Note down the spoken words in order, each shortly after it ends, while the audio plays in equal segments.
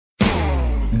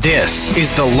This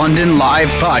is the London Live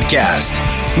Podcast.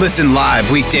 Listen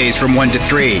live weekdays from 1 to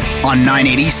 3 on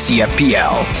 980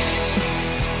 CFPL.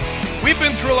 We've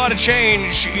been through a lot of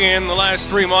change in the last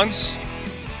 3 months.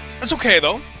 That's okay,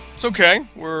 though. It's okay.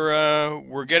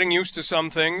 We're getting used to some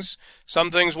things.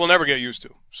 Some things we'll never get used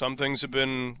to. Some things have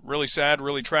been really sad,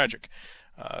 really tragic.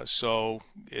 So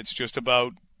it's just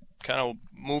about kind of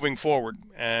moving forward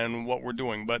and what we're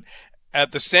doing. But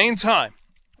at the same time,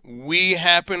 we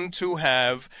happen to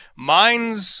have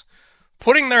minds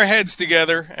putting their heads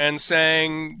together and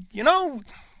saying, you know,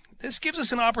 this gives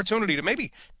us an opportunity to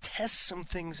maybe test some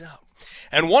things out.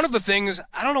 And one of the things,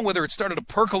 I don't know whether it started to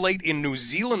percolate in New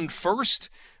Zealand first,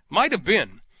 might have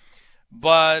been,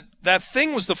 but that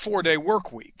thing was the 4-day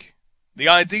work week. The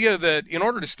idea that in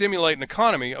order to stimulate an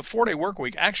economy, a 4-day work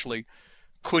week actually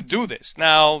could do this.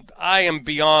 Now, I am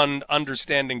beyond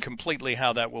understanding completely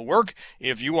how that will work.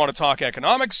 If you want to talk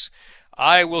economics,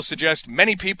 I will suggest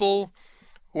many people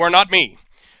who are not me.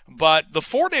 But the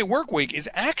 4-day work week is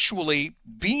actually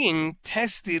being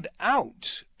tested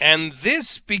out, and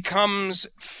this becomes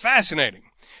fascinating.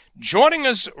 Joining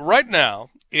us right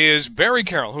now is Barry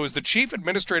Carroll, who is the Chief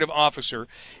Administrative Officer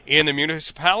in the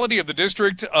municipality of the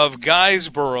District of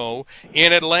Guysborough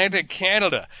in Atlantic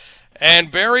Canada.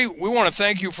 And Barry, we want to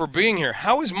thank you for being here.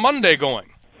 How is Monday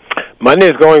going?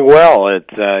 Monday's going well. I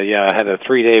had a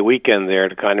 3-day weekend there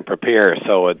to kind of prepare,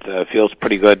 so it feels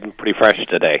pretty good and pretty fresh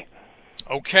today.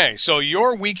 Okay, so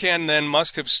your weekend then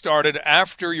must have started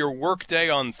after your work day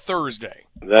on Thursday.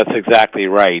 That's exactly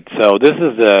right. So this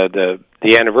is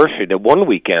the anniversary, the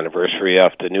 1-week anniversary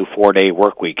of the new 4-day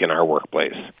work week in our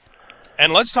workplace.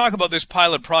 And let's talk about this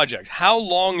pilot project. How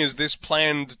long is this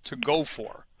planned to go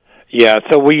for? Yeah,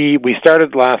 so we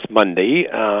started last Monday.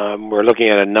 We're looking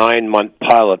at a 9-month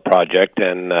pilot project,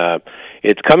 and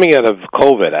it's coming out of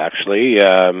COVID, actually.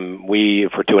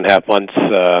 For 2.5 months,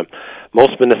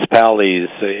 most municipalities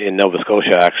in Nova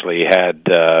Scotia actually had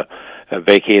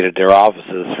vacated their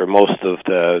offices for most of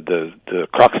the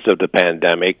crux of the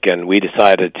pandemic, and we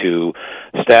decided to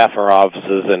staff our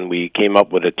offices, and we came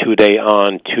up with a 2-day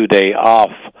on, 2-day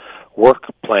off work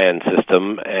plan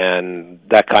system, and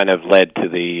that kind of led to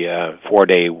the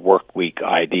 4-day work week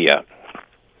idea.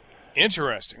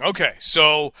 Interesting. Okay,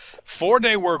 so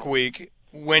 4-day work week.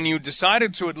 When you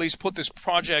decided to at least put this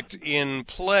project in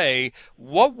play,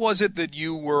 what was it that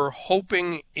you were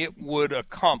hoping it would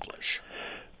accomplish?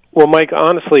 Well, Mike,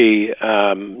 honestly,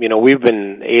 we've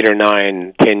been 8 or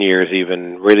 9, 10 years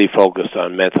even really focused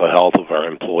on mental health of our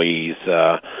employees,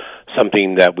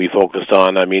 something that we focused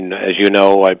on. I mean, as you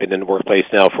know, I've been in the workplace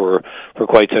now for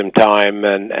quite some time,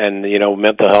 and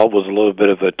mental health was a little bit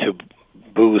of a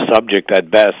taboo subject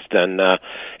at best, and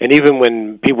even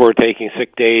when people were taking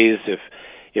sick days,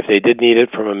 if they did need it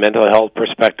from a mental health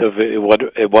perspective,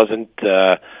 it wasn't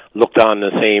looked on in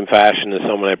the same fashion as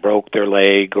someone that broke their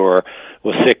leg or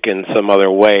was sick in some other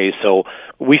way. So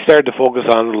we started to focus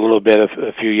on it a little bit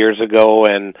a few years ago,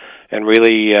 and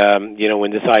really,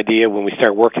 when we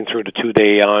start working through the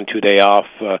 2-day on, 2-day off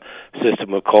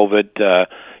system with COVID,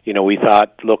 we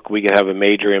thought, look, we can have a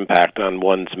major impact on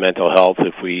one's mental health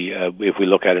if we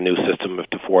look at a new system of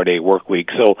the 4-day work week.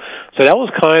 So that was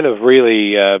kind of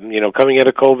really, coming out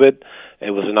of COVID, it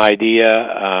was an idea,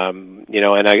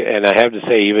 and I have to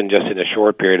say, even just in a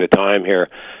short period of time here,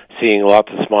 seeing lots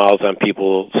of smiles on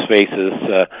people's faces,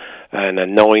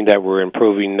 and knowing that we're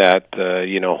improving that,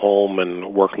 home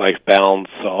and work-life balance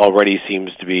already seems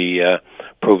to be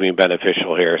proving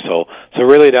beneficial here. So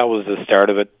really that was the start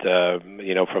of it, I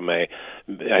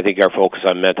think our focus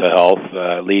on mental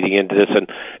health leading into this,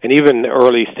 and even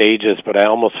early stages, but I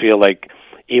almost feel like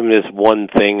even this one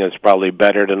thing is probably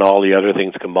better than all the other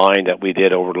things combined that we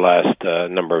did over the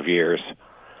last number of years.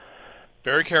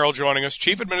 Barry Carroll joining us,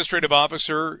 Chief Administrative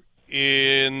Officer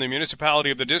in the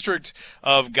municipality of the District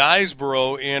of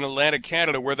Guysborough in Atlantic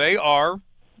Canada, where they are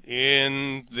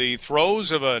in the throes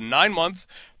of a 9-month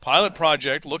pilot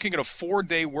project looking at a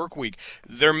 4-day work week.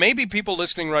 There may be people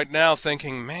listening right now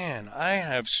thinking, man, I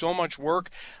have so much work,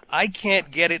 I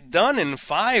can't get it done in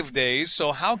 5 days,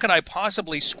 so how could I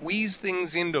possibly squeeze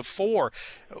things into 4?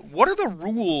 What are the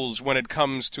rules when it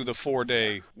comes to the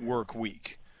 4-day work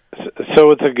week?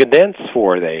 So it's a condensed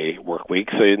 4-day work week,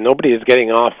 so nobody is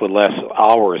getting off with less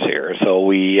hours here.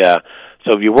 So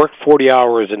so if you worked 40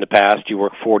 hours in the past, you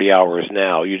work 40 hours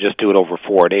now. You just do it over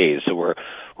 4 days. So we're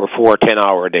 4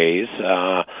 10-hour days.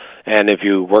 And if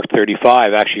you work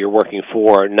 35, actually you're working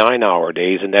 4 9-hour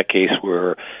days. In that case,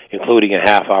 we're including a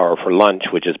half hour for lunch,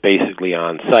 which is basically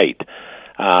on site.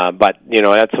 But,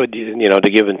 that's what,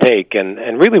 the give and take.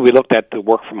 And really we looked at the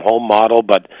work from home model,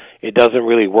 but it doesn't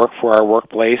really work for our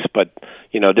workplace. But,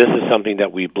 this is something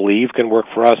that we believe can work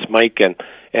for us, Mike. And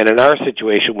in our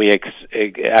situation, we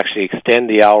actually extend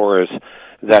the hours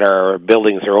that our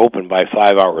buildings are open by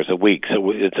 5 hours a week.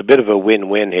 So it's a bit of a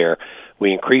win-win here.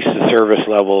 We increase the service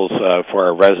levels for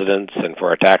our residents and for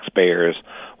our taxpayers,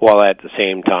 while at the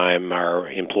same time our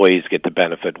employees get the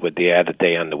benefit with the added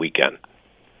day on the weekend.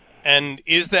 And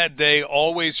is that day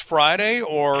always Friday,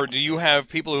 or do you have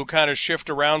people who kind of shift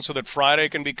around so that Friday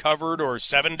can be covered, or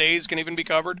 7 days can even be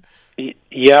covered?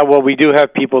 Yeah, well, we do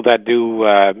have people that do,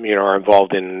 are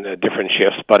involved in different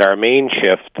shifts, but our main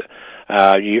shift,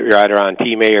 you're either on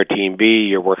Team A or Team B.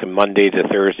 You're working Monday to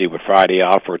Thursday with Friday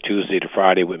off, or Tuesday to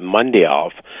Friday with Monday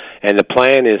off. And the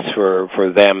plan is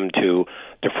for them to,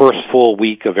 the first full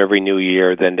week of every new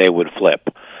year, then they would flip.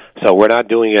 So we're not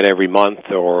doing it every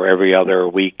month or every other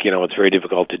week. It's very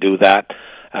difficult to do that.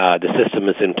 The system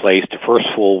is in place. The first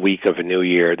full week of a new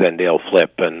year, then they'll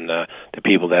flip, and the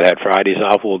people that had Fridays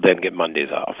off will then get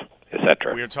Mondays off,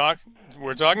 etc.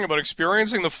 We're talking about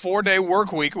experiencing the 4-day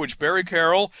work week, which Barry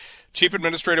Carroll, Chief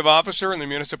Administrative Officer in the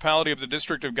municipality of the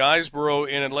District of Guysborough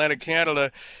in Atlantic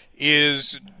Canada,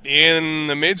 is in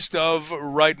the midst of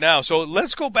right now. So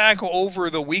let's go back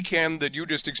over the weekend that you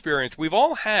just experienced. We've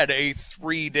all had a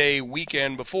 3-day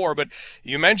weekend before, but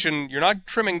you mentioned you're not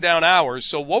trimming down hours.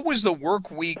 So what was the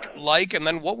work week like, and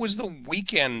then what was the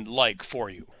weekend like for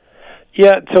you?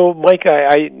 Yeah, so Mike,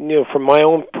 I from my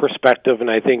own perspective,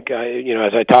 and I think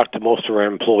as I talk to most of our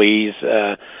employees,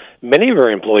 many of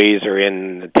our employees are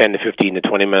in 10 to 15 to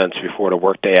 20 minutes before the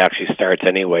workday actually starts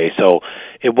anyway. So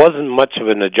it wasn't much of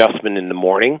an adjustment in the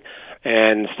morning,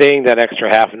 and staying that extra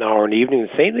half an hour in the evening,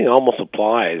 the same thing almost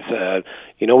applies.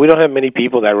 We don't have many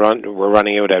people that were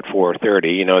running out at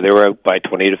 4:30. They were out by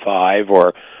 20 to 5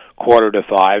 or quarter to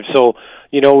 5. So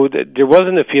there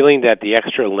wasn't a feeling that the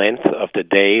extra length of the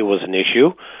day was an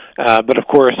issue. But of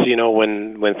course,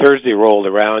 when Thursday rolled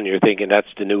around, you're thinking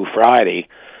that's the new Friday.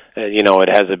 It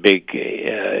has a big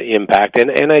impact.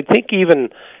 And I think even,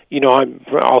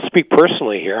 I'll speak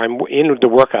personally here. I'm in to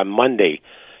work on Monday,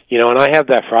 and I have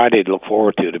that Friday to look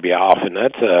forward to be off. And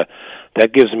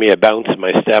that gives me a bounce in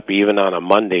my step even on a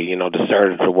Monday, to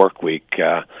start the work week.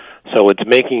 So it's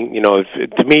making,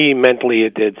 to me, mentally,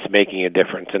 it's making a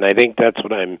difference. And I think that's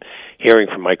what I'm hearing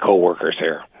from my coworkers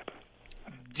here.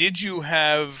 Did you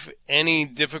have any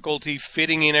difficulty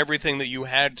fitting in everything that you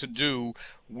had to do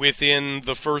within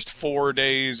the first 4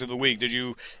 days of the week? Did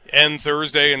you end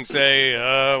Thursday and say,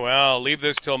 well, I'll leave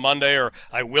this till Monday, or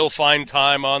I will find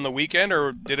time on the weekend,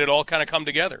 or did it all kind of come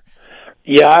together?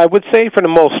 Yeah, I would say for the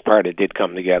most part it did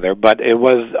come together, but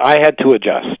I had to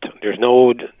adjust. There's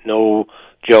no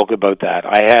joke about that.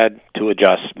 I had to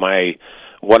adjust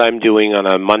what I'm doing on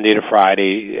a Monday to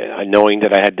Friday, knowing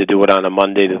that I had to do it on a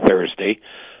Monday to Thursday.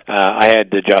 I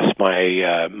had to adjust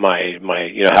my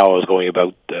how I was going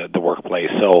about the workplace.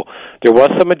 So there was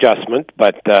some adjustment,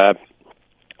 but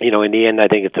in the end, I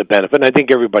think it's a benefit. And I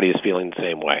think everybody is feeling the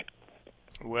same way.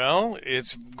 Well,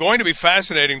 it's going to be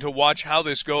fascinating to watch how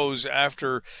this goes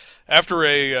after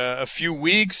a few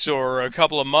weeks or a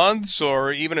couple of months,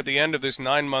 or even at the end of this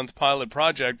 9-month pilot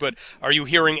project. But are you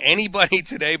hearing anybody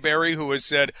today, Barry, who has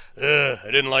said, I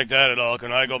didn't like that at all,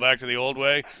 can I go back to the old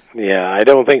way? Yeah, I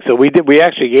don't think so. We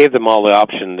actually gave them all the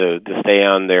option to stay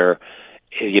on their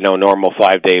normal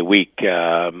 5-day week,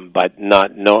 but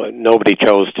nobody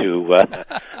chose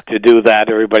to do that.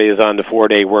 Everybody is on the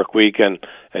 4-day work week, and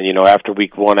after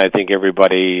week 1, I think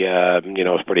everybody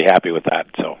is pretty happy with that.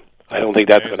 So I don't think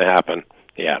that's going to happen.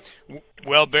 Yeah.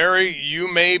 Well, Barry, you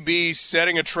may be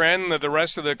setting a trend that the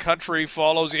rest of the country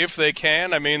follows if they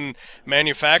can. I mean,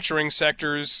 manufacturing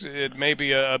sectors, it may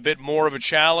be a bit more of a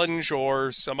challenge,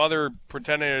 or some other,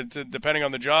 depending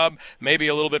on the job, maybe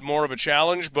a little bit more of a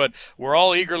challenge, but we're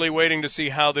all eagerly waiting to see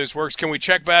how this works. Can we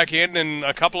check back in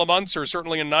a couple of months, or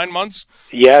certainly in 9 months?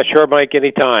 Yeah, sure, Mike,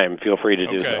 anytime. Feel free to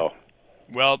do so.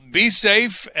 Well, be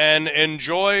safe and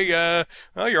enjoy.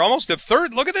 You're almost at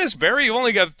third. Look at this, Barry. You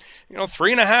only got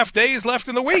 3.5 days left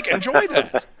in the week. Enjoy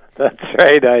that. That's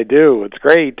right, I do. It's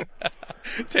great.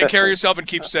 Take care of yourself and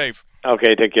keep safe.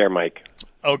 Okay, take care, Mike.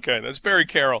 Okay, that's Barry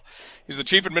Carroll. He's the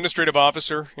Chief Administrative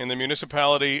Officer in the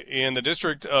municipality in the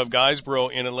District of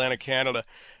Guysborough in Atlantic Canada.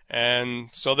 And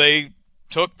so they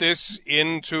took this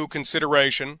into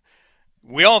consideration.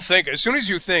 We all think, as soon as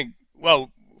you think,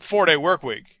 4-day work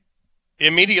week,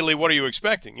 immediately, what are you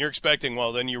expecting? You're expecting,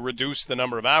 then you reduce the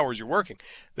number of hours you're working.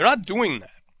 They're not doing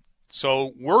that.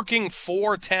 So working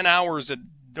 4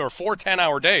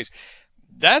 10-hour days,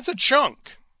 that's a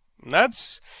chunk.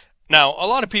 That's Now, a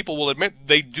lot of people will admit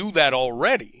they do that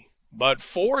already, but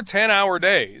 4 10-hour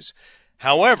days,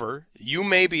 however, you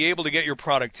may be able to get your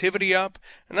productivity up,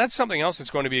 and that's something else that's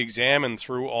going to be examined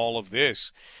through all of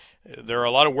this. There are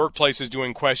a lot of workplaces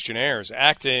doing questionnaires,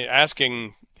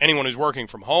 asking anyone who's working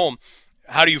from home,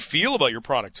 how do you feel about your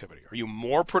productivity? Are you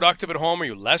more productive at home? Are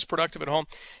you less productive at home?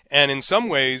 And in some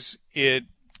ways, it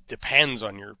depends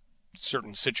on your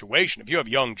certain situation. If you have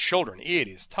young children, it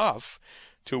is tough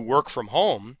to work from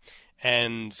home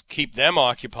and keep them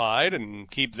occupied and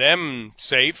keep them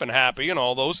safe and happy and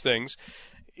all those things.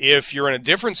 If you're in a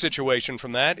different situation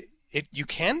from that, you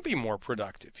can be more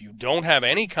productive. You don't have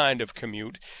any kind of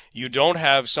commute. You don't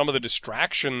have some of the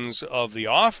distractions of the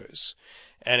office.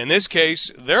 And in this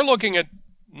case, they're looking at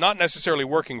not necessarily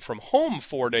working from home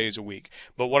 4 days a week.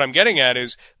 But what I'm getting at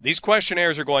is these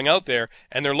questionnaires are going out there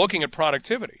and they're looking at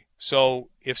productivity. So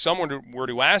if someone were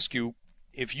to ask you,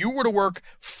 if you were to work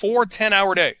 4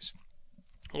 10-hour days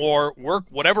or work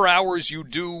whatever hours you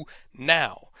do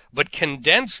now, but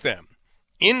condense them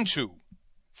into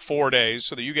 4 days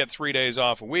so that you get 3 days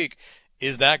off a week,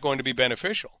 is that going to be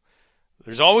beneficial?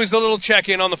 There's always the little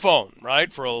check-in on the phone,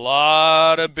 right? For a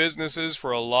lot of businesses,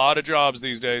 for a lot of jobs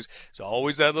these days, there's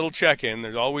always that little check-in.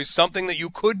 There's always something that you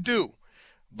could do.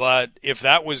 But if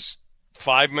that was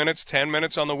 5 minutes, 10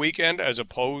 minutes on the weekend as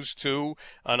opposed to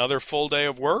another full day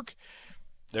of work,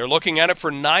 they're looking at it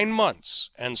for 9 months.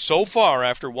 And so far,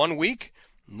 after 1 week,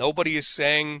 nobody is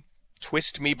saying,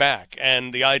 twist me back.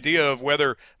 And the idea of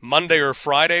whether Monday or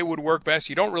Friday would work best,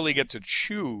 you don't really get to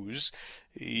choose.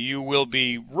 You will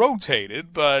be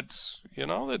rotated, but, you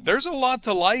know, there's a lot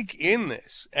to like in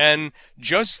this. And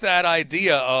just that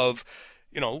idea of,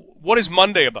 you know, what is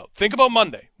Monday about? Think about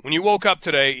Monday. When you woke up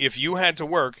today, if you had to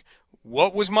work,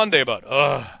 what was Monday about?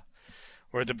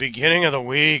 We're at the beginning of the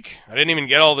week. I didn't even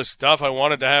get all the stuff I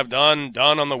wanted to have done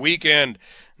on the weekend.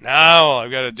 Now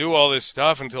I've got to do all this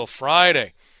stuff until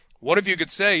Friday. What if you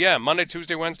could say, yeah, Monday,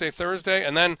 Tuesday, Wednesday, Thursday,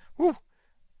 and then, I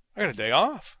got a day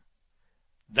off.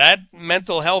 That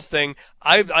mental health thing,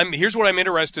 here's what I'm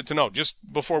interested to know, just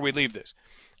before we leave this.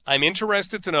 I'm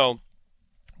interested to know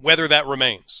whether that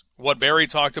remains. What Barry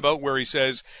talked about, where he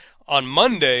says on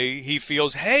Monday he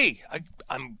feels, hey,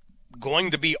 I'm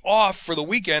going to be off for the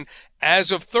weekend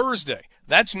as of Thursday.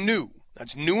 That's new.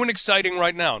 That's new and exciting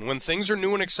right now. And when things are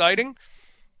new and exciting,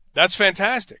 that's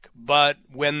fantastic. But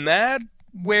when that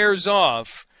wears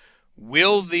off,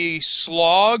 will the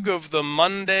slog of the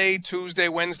Monday, Tuesday,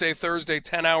 Wednesday, Thursday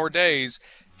 10-hour days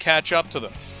catch up to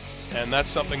them? And that's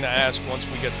something to ask once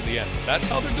we get to the end. But that's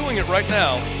how they're doing it right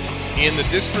now in the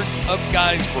district of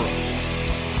Guysborough.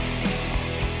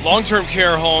 Long-term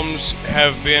care homes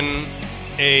have been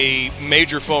a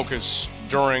major focus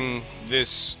during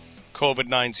this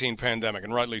COVID-19 pandemic,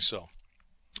 and rightly so.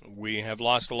 We have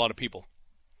lost a lot of people.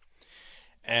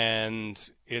 And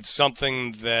it's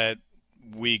something that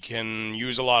we can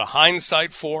use a lot of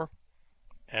hindsight for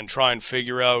and try and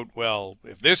figure out, well,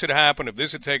 if this had happened, if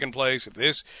this had taken place, if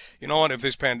this, if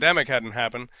this pandemic hadn't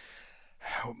happened,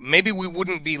 maybe we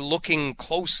wouldn't be looking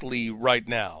closely right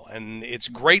now. And it's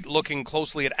great looking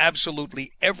closely at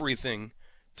absolutely everything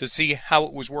to see how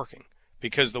it was working.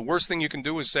 Because the worst thing you can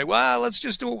do is say, well, let's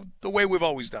just do it the way we've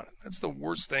always done it. That's the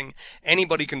worst thing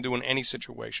anybody can do in any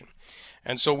situation.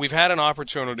 And so we've had an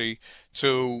opportunity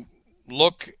to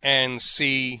look and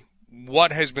see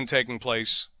what has been taking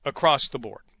place across the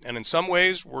board. And in some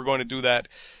ways, we're going to do that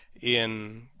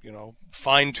in,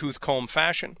 fine-tooth comb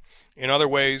fashion. In other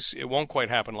ways, it won't quite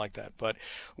happen like that. But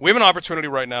we have an opportunity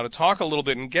right now to talk a little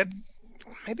bit and get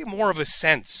maybe more of a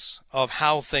sense of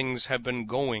how things have been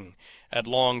going at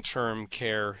long-term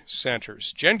care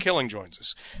centers. Jen Killing joins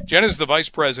us. Jen is the Vice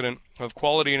President of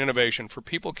Quality and Innovation for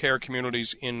People Care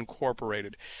Communities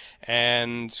Incorporated,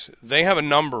 and they have a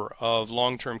number of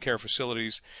long-term care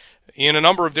facilities in a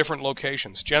number of different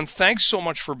locations. Jen, thanks so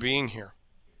much for being here.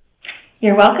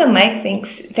 You're welcome, Mike.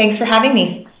 Thanks for having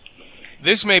me.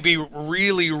 This may be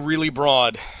really, really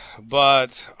broad,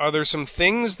 but are there some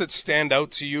things that stand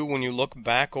out to you when you look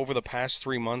back over the past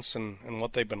 3 months and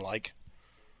what they've been like?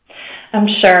 I'm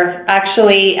sure.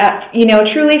 Actually,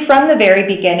 truly from the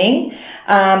very beginning,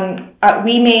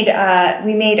 we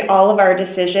made all of our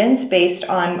decisions based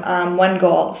on one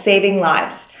goal: saving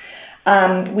lives.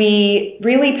 We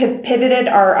really pivoted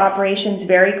our operations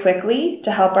very quickly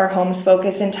to help our homes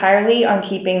focus entirely on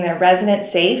keeping their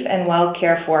residents safe and well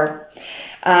cared for.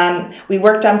 We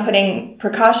worked on putting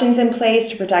precautions in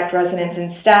place to protect residents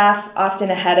and staff,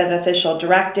 often ahead of official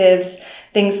directives,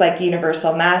 things like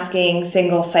universal masking,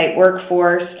 single-site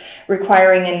workforce,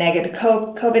 requiring a negative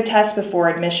COVID test before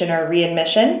admission or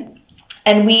readmission.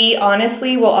 And we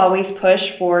honestly will always push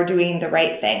for doing the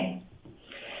right thing.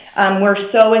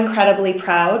 We're so incredibly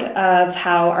proud of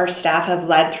how our staff have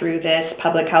led through this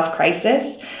public health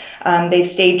crisis.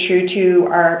 They've stayed true to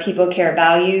our people care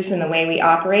values and the way we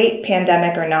operate,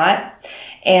 pandemic or not,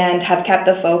 and have kept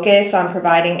the focus on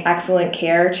providing excellent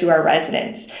care to our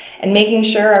residents and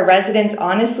making sure our residents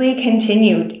honestly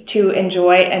continue to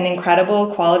enjoy an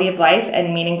incredible quality of life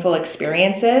and meaningful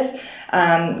experiences,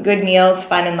 good meals,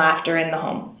 fun, and laughter in the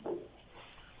home.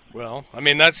 Well, I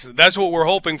mean, that's what we're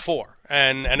hoping for.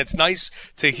 And it's nice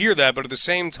to hear that, but at the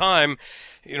same time,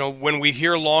 you know, when we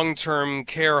hear long-term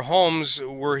care homes,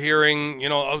 we're hearing, you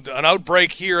know, an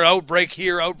outbreak here, outbreak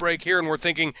here, outbreak here, and we're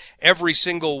thinking every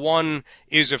single one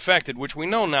is affected, which we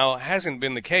know now hasn't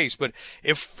been the case. But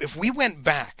if we went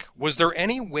back, was there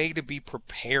any way to be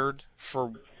prepared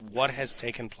for what has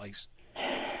taken place?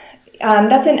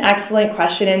 That's an excellent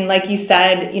question, and like you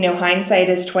said, you know, hindsight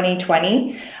is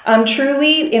 2020.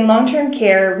 Truly, in long-term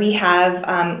care, we have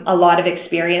a lot of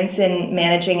experience in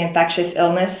managing infectious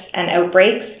illness and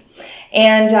outbreaks,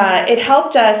 and it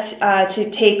helped us to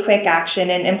take quick action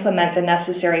and implement the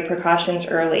necessary precautions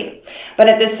early.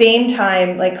 But at the same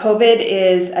time, like COVID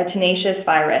is a tenacious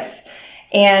virus.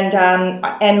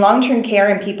 And long-term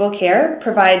care and people care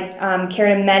provide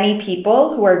care to many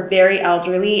people who are very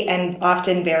elderly and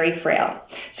often very frail.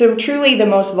 So truly the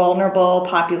most vulnerable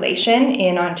population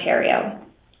in Ontario.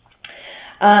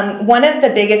 One of the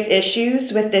biggest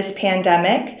issues with this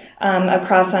pandemic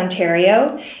across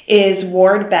Ontario is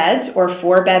ward beds or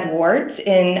 4-bed wards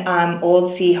in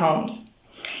old C homes.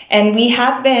 And we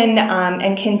have been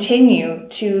and continue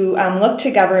to look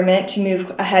to government to move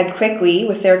ahead quickly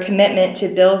with their commitment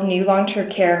to build new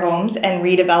long-term care homes and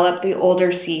redevelop the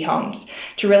older C homes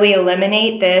to really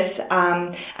eliminate this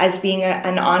as being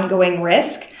an ongoing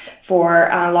risk for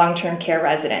long-term care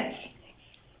residents.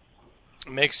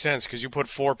 It makes sense because you put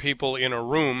 4 people in a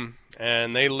room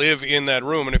and they live in that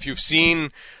room. And if you've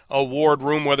seen a ward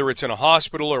room, whether it's in a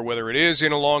hospital or whether it is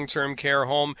in a long-term care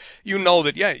home, you know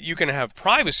that, yeah, you can have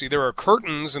privacy. There are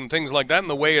curtains and things like that, and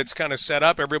the way it's kind of set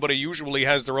up, everybody usually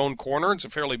has their own corner. It's a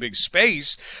fairly big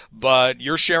space, but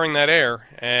you're sharing that air,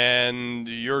 and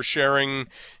you're sharing,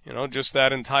 you know, just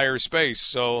that entire space.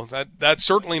 So that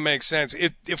certainly makes sense.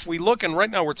 If we look, and right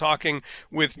now we're talking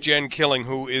with Jen Killing,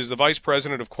 who is the Vice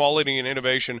President of Quality and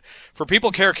Innovation for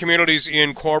People Care Communities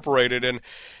Incorporated, and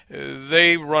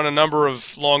they run a number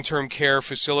of long-term care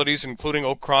facilities, including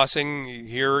Oak Crossing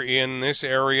here in this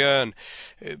area, and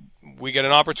we get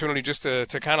an opportunity just to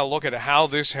kind of look at how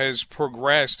this has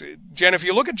progressed. Jen, if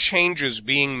you look at changes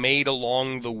being made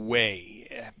along the way,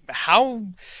 how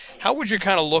would you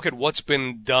kind of look at what's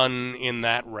been done in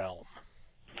that realm?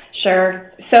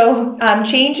 Sure. So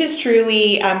change is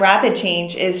truly, rapid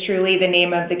change is truly the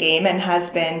name of the game and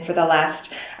has been for the last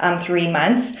 3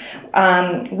 months.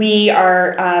 We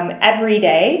are every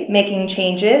day making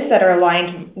changes that are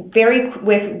aligned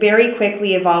with very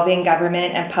quickly evolving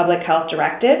government and public health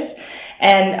directives,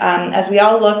 and as we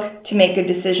all look to make good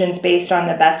decisions based on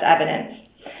the best evidence.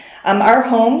 Our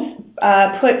homes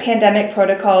put pandemic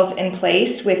protocols in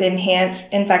place with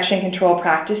enhanced infection control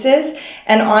practices,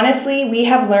 and honestly, we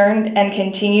have learned and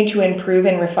continue to improve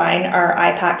and refine our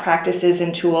IPAC practices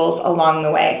and tools along the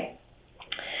way.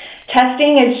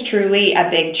 Testing is truly a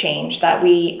big change that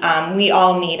we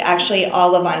all need, actually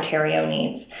all of Ontario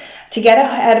needs. To get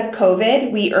ahead of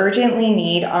COVID, we urgently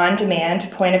need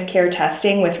on-demand point-of-care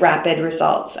testing with rapid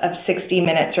results of 60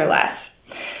 minutes or less.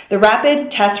 The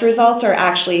rapid test results are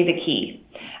actually the key.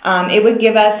 It would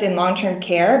give us in long-term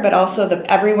care, but also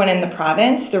everyone in the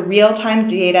province, the real-time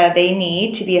data they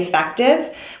need to be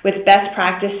effective with best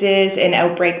practices in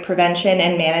outbreak prevention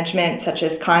and management, such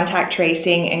as contact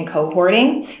tracing and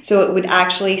cohorting. So it would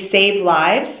actually save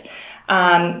lives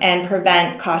and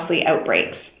prevent costly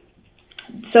outbreaks.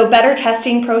 So better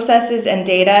testing processes and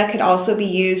data could also be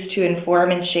used to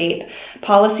inform and shape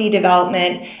policy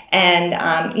development and,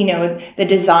 the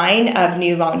design of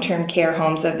new long-term care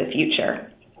homes of the future.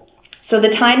 So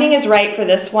the timing is right for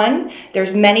this one.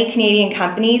 There's many Canadian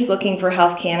companies looking for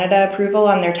Health Canada approval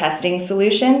on their testing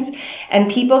solutions,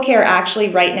 and People Care actually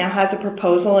right now has a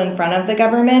proposal in front of the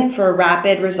government for a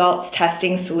rapid results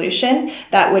testing solution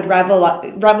that would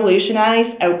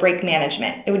revolutionize outbreak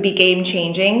management. It would be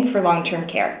game-changing for long-term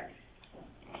care.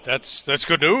 That's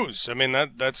good news. I mean,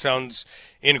 that sounds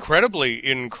incredibly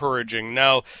encouraging.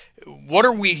 Now, what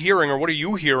are we hearing, or what are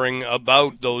you hearing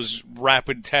about those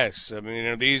rapid tests? I mean,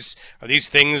 are these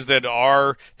things that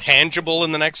are tangible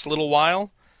in the next little while?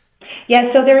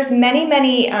 Yeah, so there's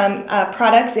many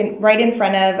products right in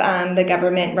front of the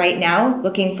government right now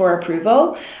looking for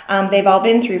approval. They've all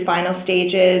been through final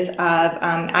stages of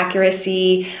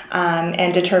accuracy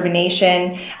and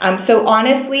determination. So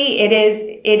honestly, it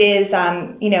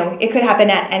could happen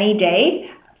at any day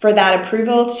for that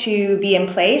approval to be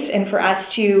in place and for us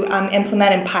to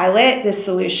implement and pilot this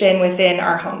solution within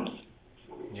our homes.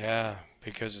 Yeah.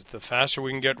 Because the faster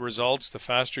we can get results, the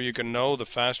faster you can know, the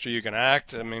faster you can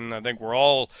act. I mean, I think we're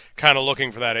all kind of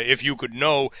looking for that. If you could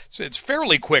know, it's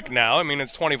fairly quick now. I mean,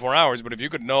 it's 24 hours, but if you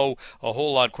could know a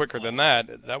whole lot quicker than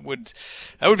that, that would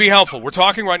be helpful. We're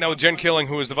talking right now with Jen Killing,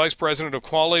 who is the Vice President of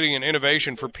Quality and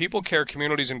Innovation for People Care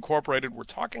Communities Incorporated. We're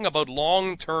talking about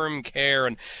long-term care.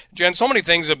 And Jen, so many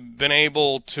things have been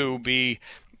able to be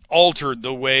altered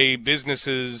the way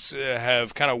businesses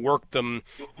have kind of worked them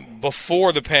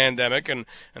before the pandemic, and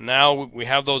now we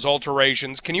have those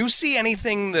alterations. Can you see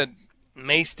anything that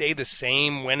may stay the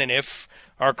same when and if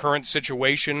our current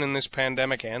situation in this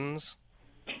pandemic ends?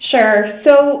 Sure.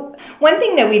 So one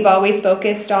thing that we've always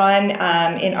focused on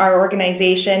in our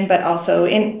organization, but also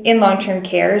in long-term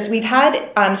care, is we've had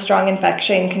strong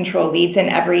infection control leads in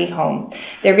every home.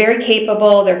 They're very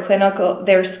capable,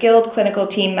 they're skilled clinical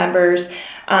team members,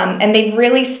 and they've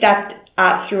really stepped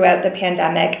up throughout the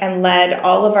pandemic and led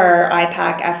all of our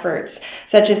IPAC efforts,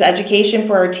 such as education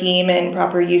for our team and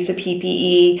proper use of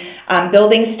PPE,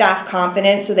 building staff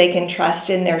confidence so they can trust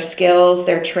in their skills,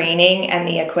 their training, and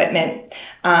the equipment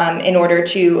in order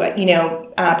to,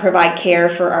 provide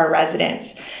care for our residents.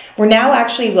 We're now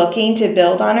actually looking to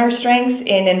build on our strengths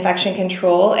in infection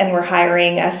control, and we're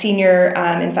hiring a senior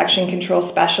infection control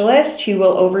specialist who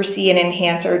will oversee and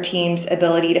enhance our team's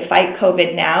ability to fight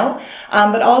COVID now,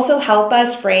 but also help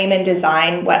us frame and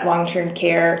design what long-term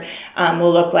care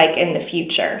will look like in the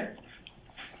future.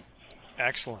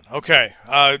 Excellent. Okay.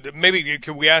 Maybe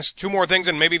could we ask two more things,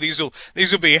 and maybe these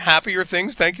will be happier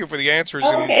things. Thank you for the answers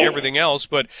and everything else.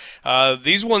 But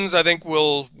these ones I think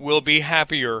will be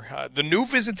happier. The new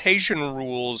visitation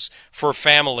rules for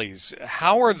families.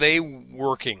 How are they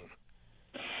working?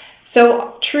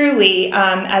 So truly,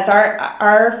 as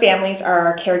our families are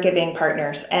our caregiving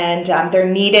partners, and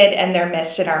they're needed and they're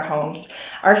missed in our homes.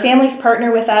 Our families partner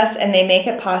with us, and they make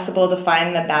it possible to find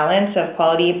the balance of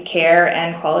quality of care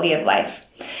and quality of life.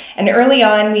 And early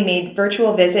on, we made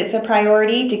virtual visits a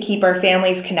priority to keep our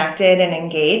families connected and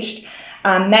engaged.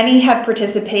 Many have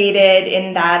participated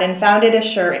in that and found it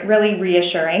really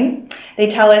reassuring.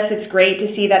 They tell us it's great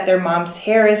to see that their mom's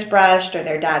hair is brushed or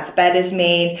their dad's bed is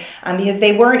made because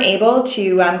they weren't able to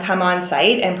come on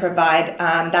site and provide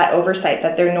that oversight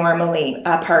that they're normally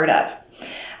a part of.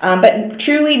 But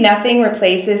truly nothing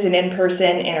replaces an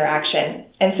in-person interaction.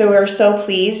 And so we're so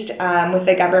pleased with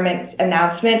the government's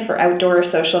announcement for outdoor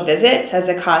social visits as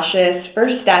a cautious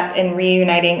first step in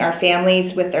reuniting our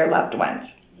families with their loved ones.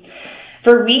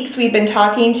 For weeks, we've been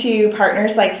talking to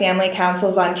partners like Family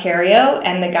Councils Ontario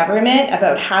and the government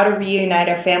about how to reunite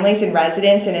our families and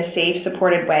residents in a safe,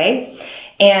 supported way.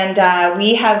 And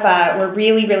we're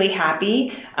really, really happy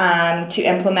to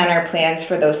implement our plans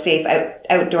for those safe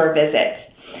outdoor visits.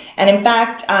 And in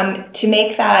fact, to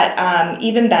make that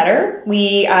even better,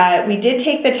 we did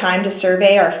take the time to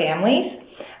survey our families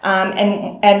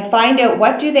and find out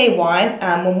what do they want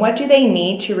and what do they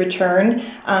need to return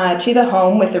to the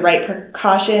home with the right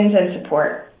precautions and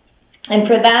support. And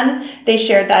for them, they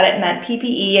shared that it meant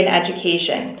PPE and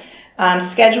education.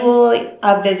 Schedule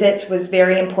of visits was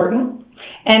very important.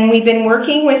 And we've been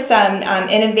working with some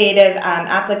innovative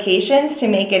applications to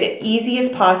make it as easy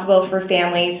as possible for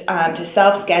families to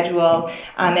self-schedule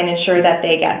and ensure that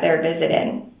they get their visit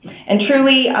in. And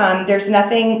truly, there's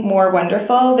nothing more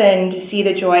wonderful than to see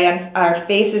the joy on our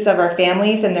faces of our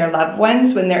families and their loved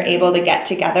ones when they're able to get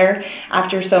together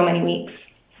after so many weeks.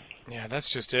 Yeah, that's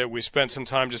just it. We spent some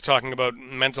time just talking about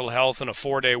mental health and a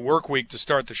 4-day work week to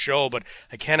start the show, but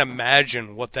I can't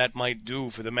imagine what that might do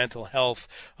for the mental health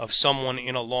of someone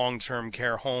in a long-term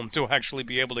care home to actually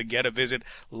be able to get a visit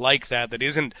like that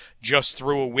isn't just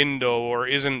through a window or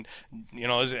isn't,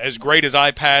 as great as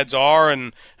iPads are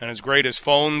and as great as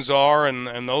phones are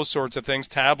and those sorts of things,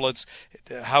 tablets.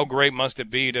 How great must it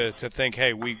be to think,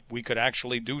 hey, we could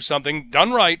actually do something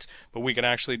done right, but we can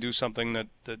actually do something that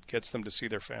gets them to see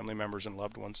their family members and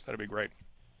loved ones. That'd be great.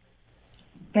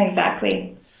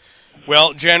 Exactly.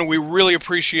 Well, Jen, we really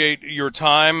appreciate your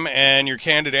time and your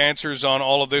candid answers on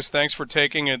all of this. Thanks for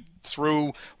taking it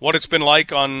through what it's been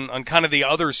like on kind of the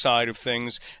other side of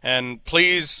things. And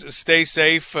please stay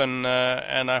safe, and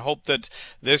I hope that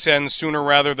this ends sooner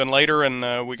rather than later,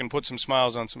 and we can put some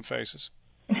smiles on some faces.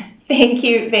 Thank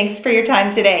you. Thanks for your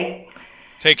time today.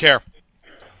 Take care.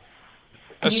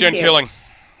 That's Jen Killing.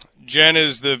 Jen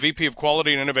is the VP of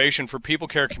Quality and Innovation for People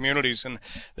Care Communities, and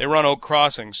they run Oak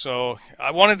Crossing. So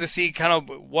I wanted to see kind of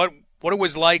what it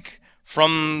was like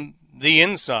from the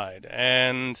inside,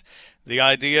 and the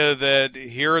idea that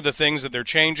here are the things that they're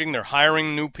changing. They're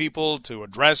hiring new people to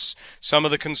address some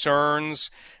of the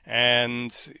concerns,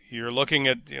 and you're looking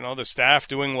at, the staff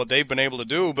doing what they've been able to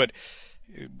do. But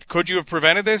could you have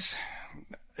prevented this?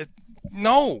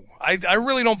 No, I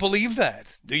really don't believe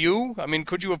that. Do you? I mean,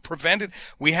 could you have prevented?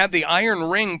 We had the iron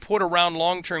ring put around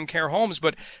long-term care homes,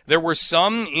 but there were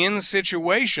some in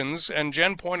situations, and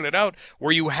Jen pointed it out,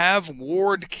 where you have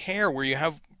ward care, where you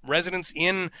have residents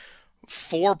in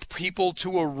 4 people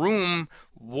to a room,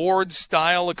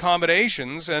 ward-style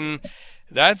accommodations, and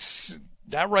that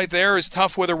right there is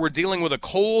tough, whether we're dealing with a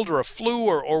cold or a flu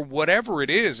or whatever it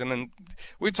is. And then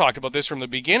we've talked about this from the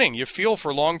beginning. You feel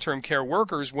for long-term care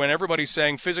workers when everybody's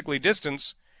saying physically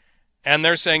distance, and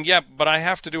they're saying, yeah, but I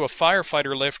have to do a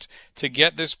firefighter lift to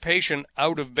get this patient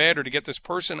out of bed or to get this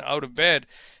person out of bed.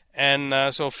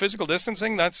 And so physical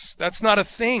distancing, that's not a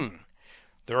thing.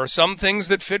 There are some things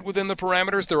that fit within the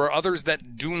parameters. There are others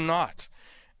that do not.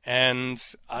 And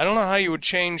I don't know how you would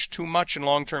change too much in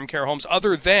long-term care homes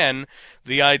other than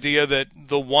the idea that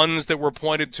the ones that were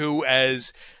pointed to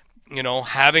as,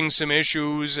 having some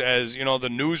issues, as, the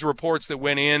news reports that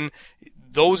went in,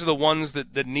 those are the ones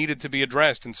that needed to be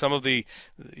addressed. And some of the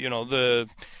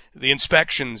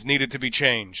inspections needed to be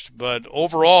changed. But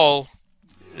overall,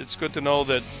 it's good to know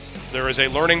that there is a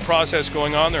learning process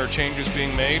going on. There are changes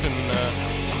being made,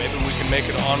 and maybe we can make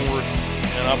it onward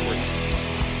and upward.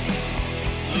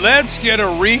 Let's get a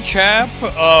recap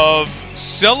of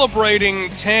celebrating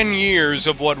 10 years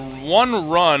of what One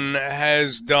Run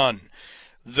has done.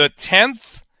 The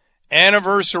 10th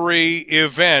anniversary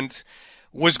event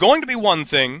was going to be one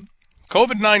thing.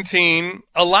 COVID-19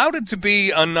 allowed it to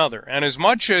be another. And as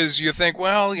much as you think,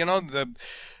 well,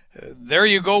 there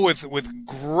you go with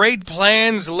great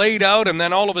plans laid out, and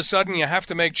then all of a sudden you have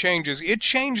to make changes. It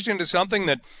changed into something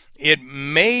that it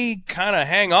may kind of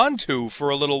hang on to for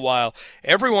a little while.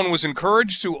 Everyone was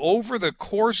encouraged to, over the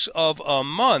course of a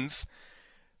month,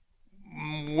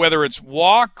 whether it's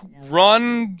walk,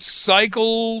 run,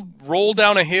 cycle, roll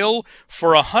down a hill,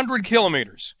 for 100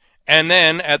 kilometers. And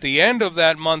then at the end of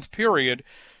that month period,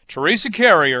 Teresa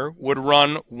Carrier would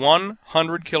run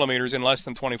 100 kilometers in less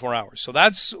than 24 hours. So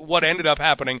that's what ended up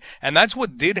happening, and that's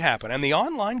what did happen. And the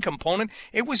online component,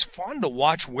 it was fun to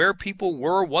watch where people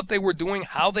were, what they were doing,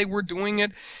 how they were doing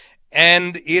it,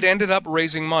 and it ended up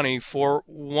raising money for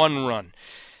One Run.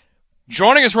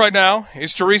 Joining us right now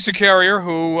is Teresa Carrier,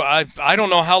 who I don't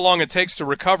know how long it takes to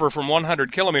recover from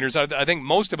 100 kilometers. I think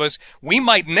most of us, we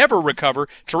might never recover.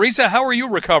 Teresa, how are you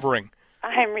recovering?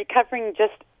 I'm recovering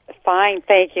just fine,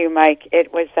 thank you, Mike.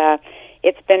 It was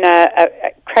it's been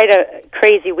quite a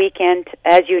crazy weekend.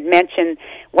 As you had mentioned,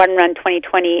 One Run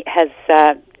 2020 has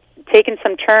taken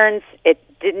some turns. It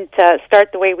didn't start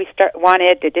the way we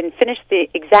wanted. It didn't finish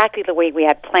exactly the way we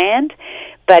had planned,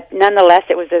 but nonetheless,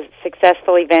 it was a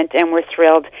successful event, and we're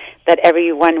thrilled that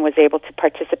everyone was able to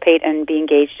participate and be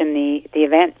engaged in the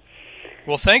event.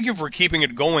 Well, thank you for keeping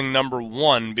it going, number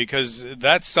one, because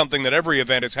that's something that every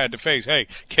event has had to face. Hey,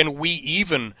 can we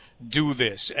even do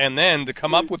this? And then to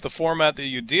come up with the format that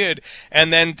you did,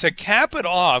 and then to cap it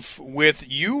off with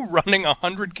you running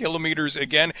 100 kilometers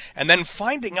again, and then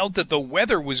finding out that the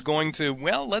weather was going to,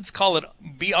 well, let's call it,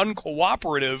 be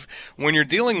uncooperative when you're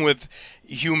dealing with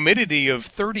humidity of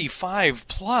 35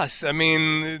 plus. I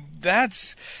mean,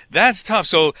 that's tough.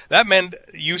 So that meant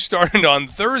you started on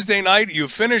Thursday night, you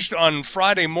finished on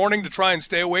Friday morning to try and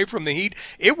stay away from the heat.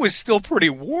 It was still pretty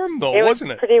warm, though,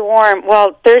 wasn't it? Pretty warm.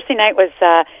 Well, Thursday night was,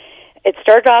 it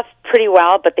started off pretty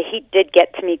well, but the heat did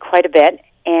get to me quite a bit.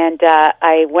 And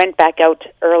I went back out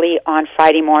early on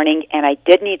Friday morning, and I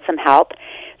did need some help.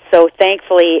 So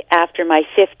thankfully, after my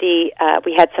 50,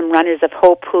 we had some runners of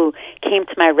hope who came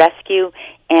to my rescue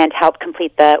and helped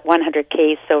complete the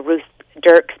 100Ks. So Ruth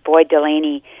Dirks, Boyd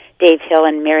Delaney, Dave Hill,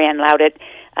 and Marianne Loudett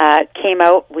came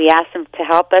out. We asked them to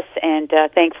help us, and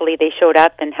thankfully they showed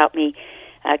up and helped me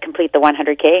complete the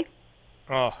 100K.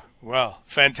 Oh, well,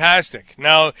 fantastic.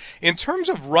 Now, in terms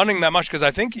of running that much, because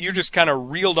I think you just kind of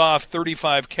reeled off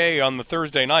 35K on the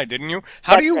Thursday night, didn't you?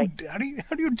 How do you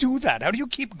do that? How do you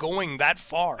keep going that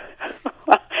far?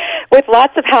 With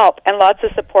lots of help and lots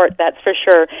of support, that's for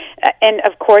sure. And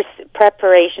of course,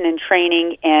 preparation and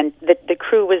training, and the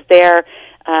crew was there,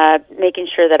 making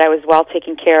sure that I was well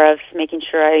taken care of, making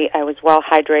sure I was well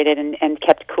hydrated and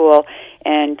kept cool,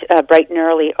 and bright and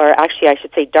early, or actually I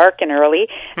should say dark and early,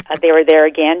 they were there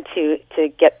again to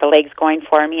get the legs going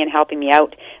for me and helping me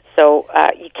out. So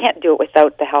you can't do it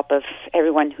without the help of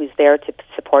everyone who's there to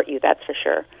support you, that's for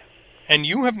sure. And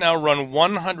you have now run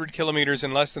 100 kilometers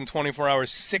in less than 24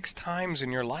 hours 6 times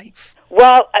in your life.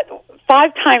 Well,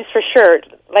 5 times for sure.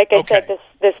 Like I said,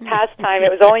 this past time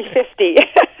it was only 50.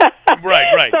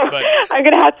 Right. So but I'm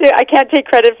going to have to. I can't take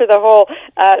credit for the whole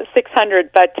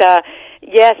 600, but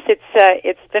yes,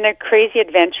 it's been a crazy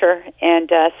adventure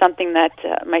and something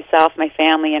that myself, my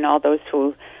family, and all those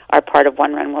who are part of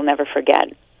One Run will never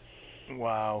forget.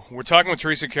 Wow. We're talking with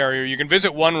Teresa Carrier. You can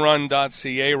visit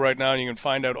onerun.ca right now, and you can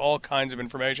find out all kinds of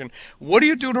information. What do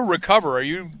you do to recover? Are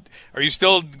you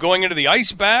still going into the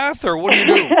ice bath, or what do you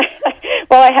do?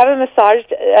 Well, I have a massage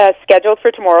scheduled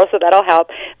for tomorrow, so that'll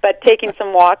help. But taking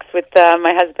some walks with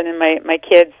my husband and my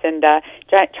kids, and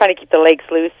trying to keep the legs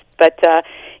loose. But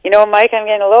Mike, I'm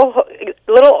getting a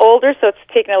little older, so it's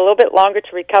taking a little bit longer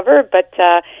to recover. But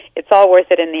it's all worth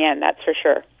it in the end, that's for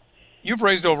sure. You've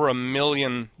raised over $1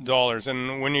 million,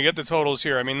 and when you get the totals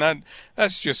here, I mean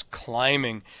that's just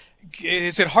climbing.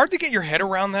 Is it hard to get your head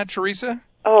around that, Teresa?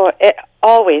 Oh,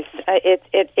 always.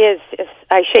 It is.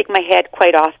 I shake my head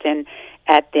quite often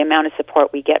at the amount of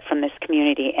support we get from this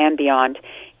community and beyond,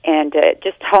 and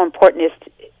just how important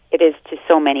it is to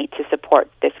so many to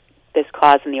support this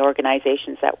cause and the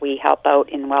organizations that we help out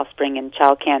in Wellspring and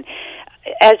Chalcan.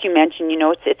 As you mentioned,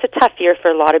 it's a tough year for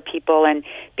a lot of people, and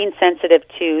being sensitive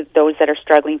to those that are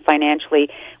struggling financially,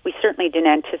 we certainly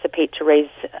didn't anticipate to raise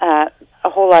a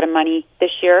whole lot of money this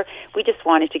year. We just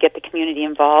wanted to get the community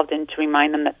involved and to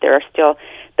remind them that there are still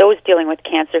those dealing with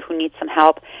cancer who need some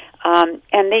help,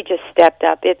 and they just stepped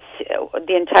up. It's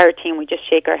the entire team. We just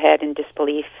shake our head in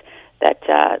disbelief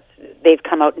that they've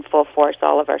come out in full force,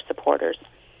 all of our supporters.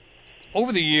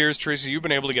 Over the years, Teresa, you've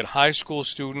been able to get high school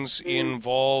students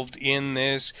involved in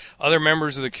this, other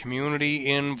members of the community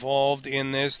involved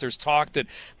in this. There's talk that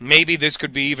maybe this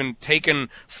could be even taken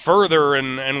further,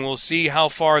 and we'll see how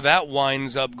far that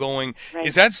winds up going. Right.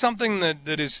 Is that something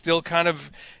that is still kind of,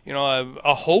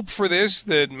 a hope for this,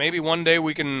 that maybe one day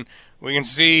we can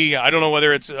see, I don't know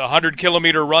whether it's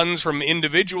 100-kilometer runs from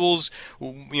individuals,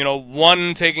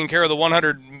 one taking care of the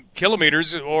 100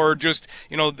 kilometers, or just,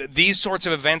 these sorts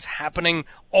of events happening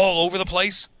all over the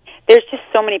place? There's just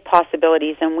so many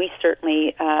possibilities, and we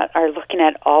certainly are looking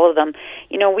at all of them.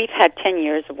 We've had 10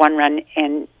 years of One Run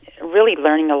and really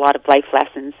learning a lot of life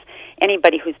lessons.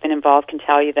 Anybody who's been involved can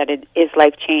tell you that it is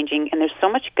life-changing, and there's so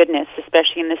much goodness,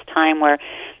 especially in this time where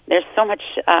there's so much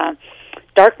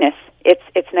darkness.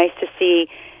 It's nice to see,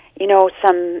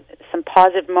 some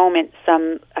positive moments,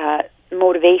 some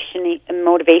motivation,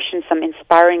 some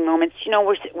inspiring moments.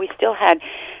 We still had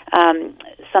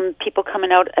some people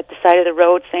coming out at the side of the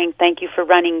road saying thank you for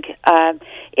running.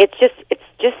 It's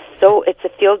a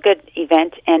feel-good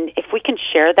event, and if we can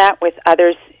share that with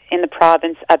others in the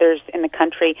province, others in the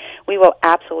country, we will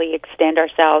absolutely extend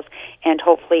ourselves and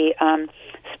hopefully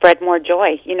spread more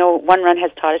joy. One Run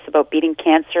has taught us about beating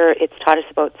cancer. It's taught us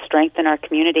about strength in our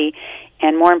community,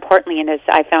 and more importantly, and as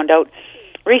I found out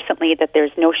recently, that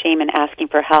there's no shame in asking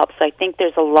for help. So I think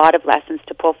there's a lot of lessons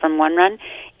to pull from One Run,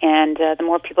 and the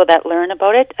more people that learn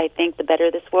about it, I think the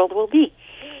better this world will be.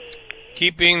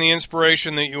 Keep being the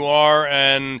inspiration that you are,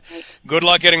 and good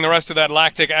luck getting the rest of that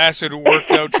lactic acid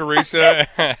worked out, Teresa,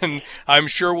 and I'm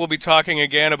sure we'll be talking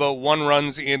again about One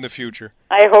Runs in the future.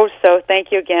 I hope so.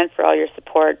 Thank you again for all your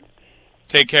support.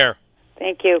 Take care.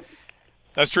 Thank you.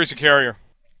 That's Teresa Carrier,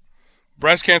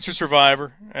 breast cancer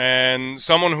survivor, and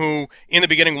someone who, in the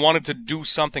beginning, wanted to do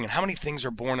something. And how many things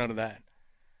are born out of that?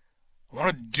 I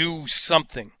want to do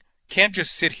something. Can't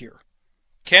just sit here.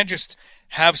 Can't just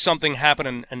have something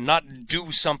happen and not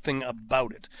do something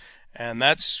about it. And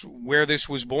that's where this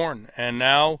was born. And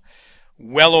now,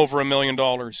 well over $1 million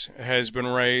has been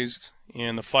raised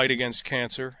in the fight against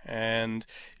cancer. And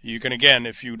you can, again,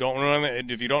 if you don't know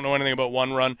anything about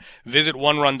One Run, visit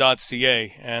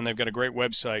onerun.ca, and they've got a great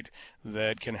website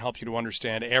that can help you to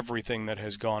understand everything that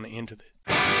has gone into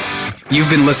it. You've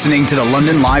been listening to the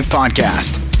London Live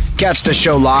Podcast. Catch the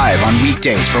show live on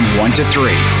weekdays from 1 to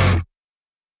 3.